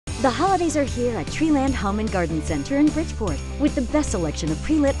The holidays are here at Treeland Home and Garden Center in Bridgeport with the best selection of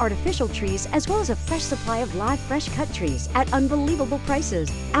pre-lit artificial trees as well as a fresh supply of live fresh cut trees at unbelievable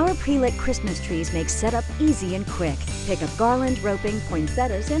prices. Our pre-lit Christmas trees make setup easy and quick. Pick up garland, roping,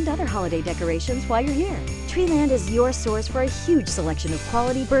 poinsettias, and other holiday decorations while you're here. Treeland is your source for a huge selection of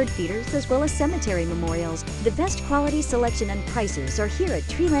quality bird feeders as well as cemetery memorials. The best quality selection and prices are here at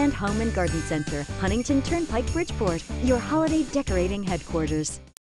Treeland Home and Garden Center, Huntington Turnpike, Bridgeport, your holiday decorating headquarters.